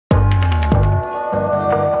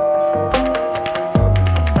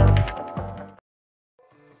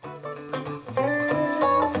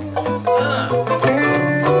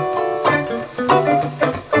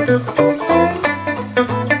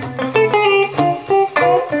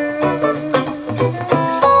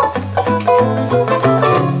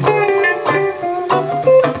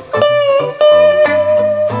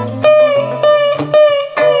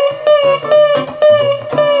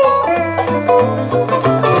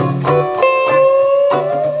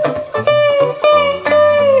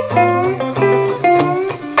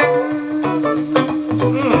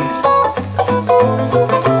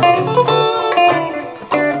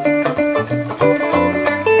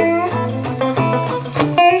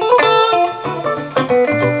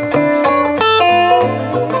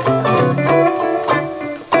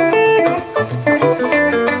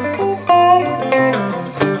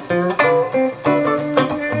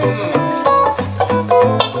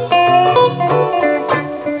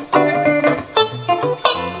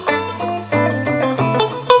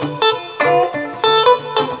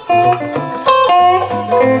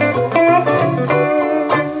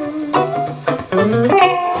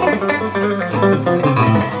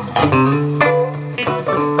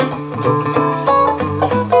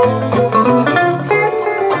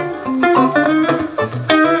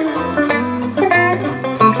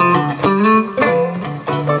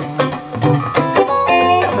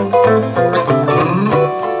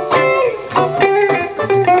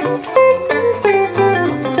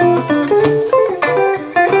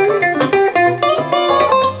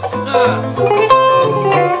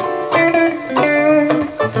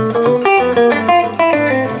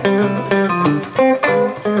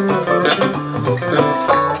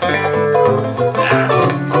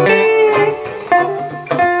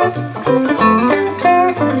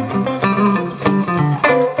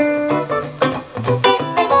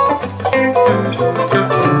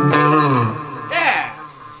Yeah!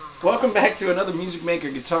 Welcome back to another Music Maker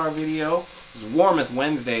guitar video. This is Warmoth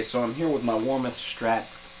Wednesday, so I'm here with my Warmoth Strat.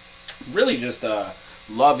 Really just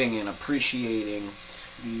loving and appreciating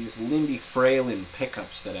these Lindy Fralin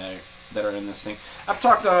pickups that are in this thing. I've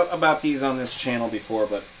talked about these on this channel before,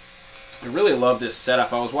 but I really love this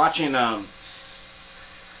setup. I was watching a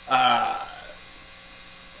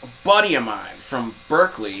buddy of mine from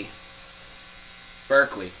Berkeley,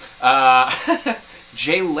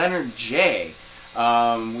 J. Leonard J.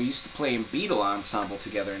 We used to play in Beatle Ensemble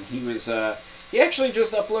together, and he actually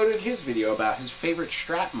just uploaded his video about his favorite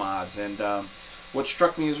Strat mods, and what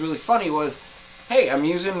struck me as really funny was, hey, I'm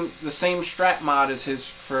using the same Strat mod as his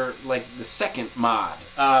for like the second mod,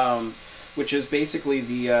 which is basically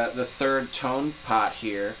the third tone pot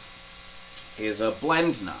here is a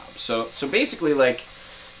blend knob. So basically, like,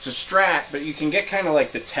 it's a Strat, but you can get kind of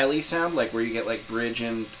like the telly sound, like where you get like bridge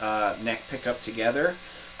and neck pickup together,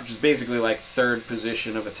 which is basically like third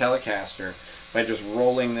position of a Telecaster, by just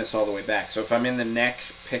rolling this all the way back. So if I'm in the neck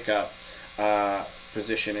pickup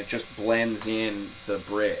position, it just blends in the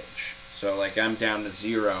bridge. So like I'm down to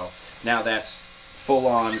 0. Now that's full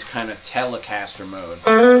on kind of Telecaster mode.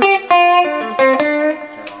 Turn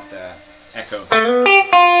off that echo.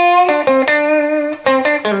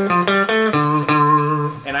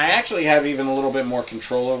 And I actually have even a little bit more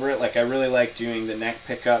control over it. Like I really like doing the neck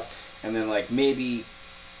pickup and then like maybe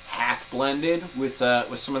half blended with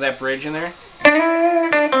some of that bridge in there.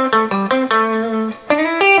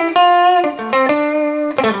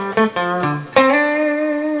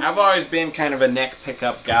 I've always been kind of a neck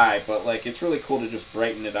pickup guy, but like it's really cool to just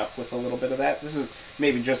brighten it up with a little bit of that. This is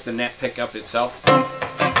maybe just the neck pickup itself.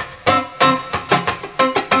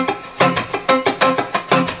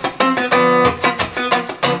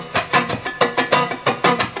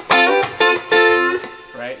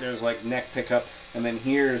 Right, there's like neck pickup, and then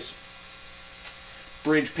here's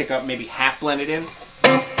bridge pickup, maybe half blended in.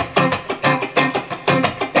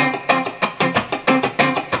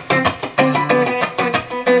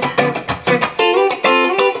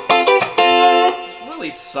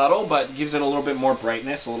 Subtle, but gives it a little bit more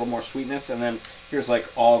brightness, a little more sweetness, and then here's like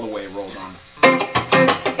all the way rolled on.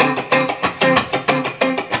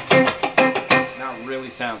 Now it really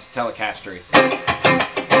sounds Telecaster-y.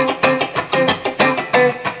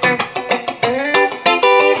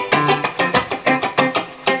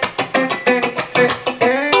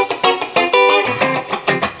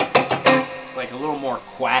 It's like a little more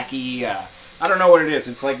quacky. I don't know what it is.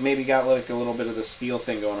 It's like maybe got like a little bit of the steel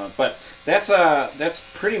thing going on. But that's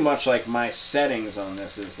pretty much like my settings on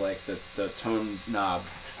this, is like the tone knob.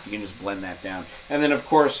 You can just blend that down. And then of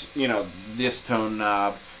course, you know, this tone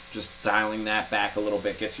knob, just dialing that back a little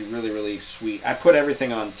bit gets you really, really sweet. I put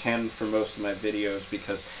everything on 10 for most of my videos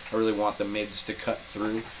because I really want the mids to cut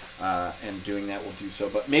through, and doing that will do so.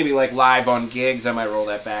 But maybe like live on gigs, I might roll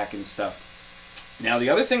that back and stuff. Now, the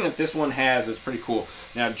other thing that this one has is pretty cool.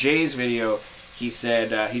 Now, Jay's video, he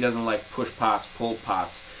said he doesn't like push pots, pull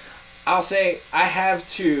pots. I'll say I have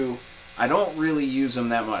two. I don't really use them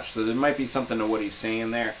that much, so there might be something to what he's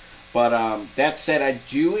saying there. But that said, I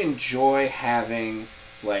do enjoy having,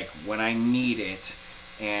 like, when I need it,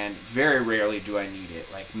 and very rarely do I need it.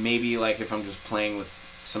 Like, maybe, like, if I'm just playing with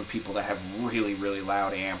some people that have really, really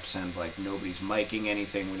loud amps and, like, nobody's miking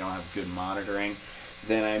anything, we don't have good monitoring,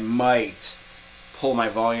 then I might pull my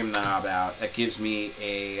volume knob out. That gives me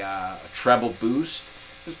a treble boost.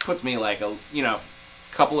 Just puts me like a, you know,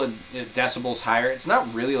 couple of decibels higher. It's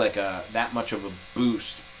not really like that much of a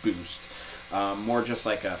boost, more just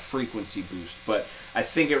like a frequency boost. But I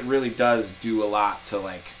think it really does do a lot to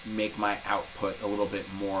like make my output a little bit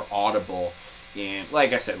more audible. And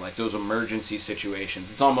like I said, like those emergency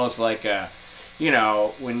situations, it's almost like a, you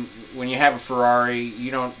know, when you have a Ferrari, you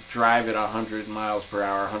don't drive at 100 miles per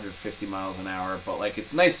hour, 150 miles an hour, but like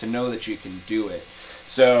it's nice to know that you can do it.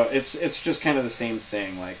 So it's just kind of the same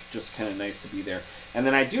thing, like just kind of nice to be there. And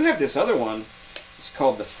then I do have this other one. It's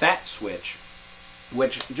called the Fat Switch,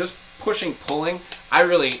 which just pushing, pulling, I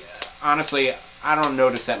really, honestly, I don't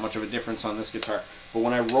notice that much of a difference on this guitar. But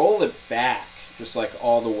when I roll it back, just like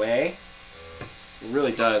all the way, it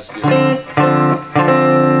really does do it.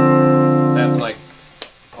 That's like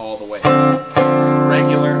all the way.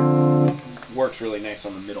 Regular works really nice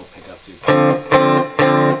on the middle pickup too.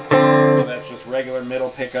 So that's just regular middle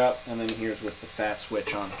pickup, and then here's with the Fat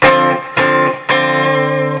Switch on.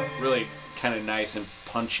 Really kind of nice and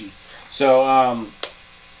punchy. So,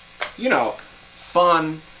 you know,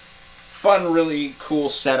 fun, really cool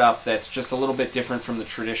setup that's just a little bit different from the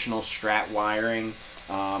traditional Strat wiring,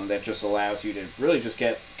 that just allows you to really just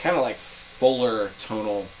get kind of like fuller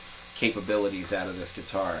tonal capabilities out of this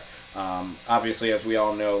guitar. Obviously, as we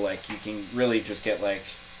all know, like you can really just get like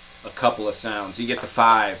a couple of sounds. You get the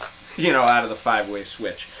 5, you know, out of the 5-way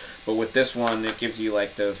switch. But with this one, it gives you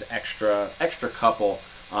like those extra couple,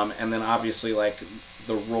 and then obviously like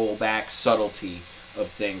the rollback subtlety of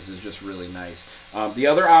things is just really nice. The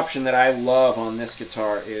other option that I love on this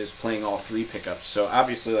guitar is playing all 3 pickups. So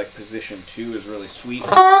obviously like position 2 is really sweet.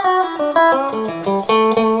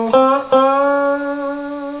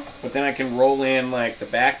 But then I can roll in like the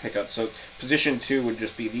back pickup. So position 2 would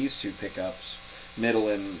just be these 2 pickups, middle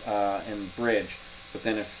and bridge. But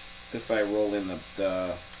then if I roll in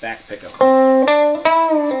the back pickup,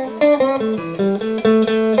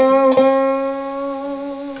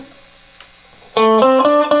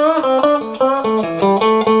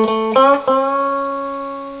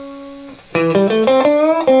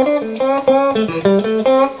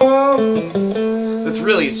 that's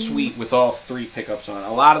really sweet with all 3 pickups on.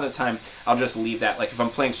 A lot of the time, I'll just leave that. Like if I'm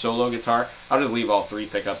playing solo guitar, I'll just leave all 3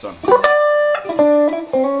 pickups on.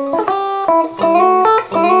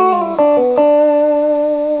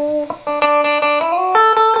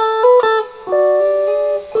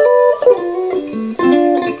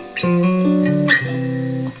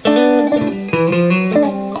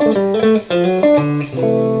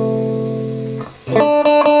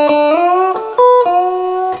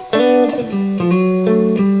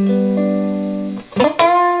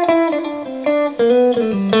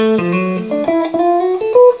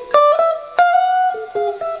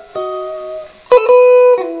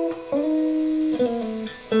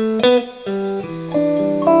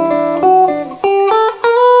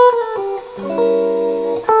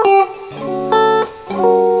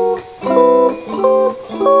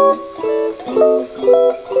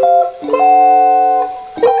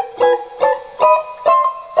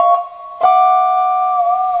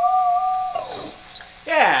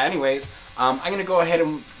 Anyways, I'm going to go ahead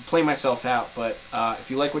and play myself out, but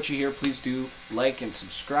if you like what you hear, please do like and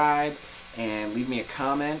subscribe and leave me a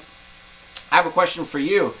comment. I have a question for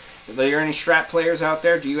you. Are there any Strat players out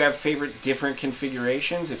there? Do you have favorite different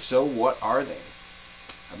configurations? If so, what are they?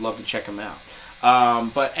 I'd love to check them out.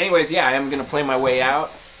 But anyways, yeah, I am going to play my way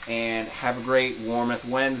out, and have a great Warmoth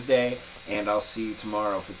Wednesday, and I'll see you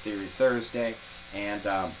tomorrow for Theory Thursday. And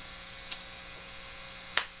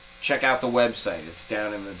check out the website. It's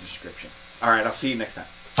down in the description. All right, I'll see you next time.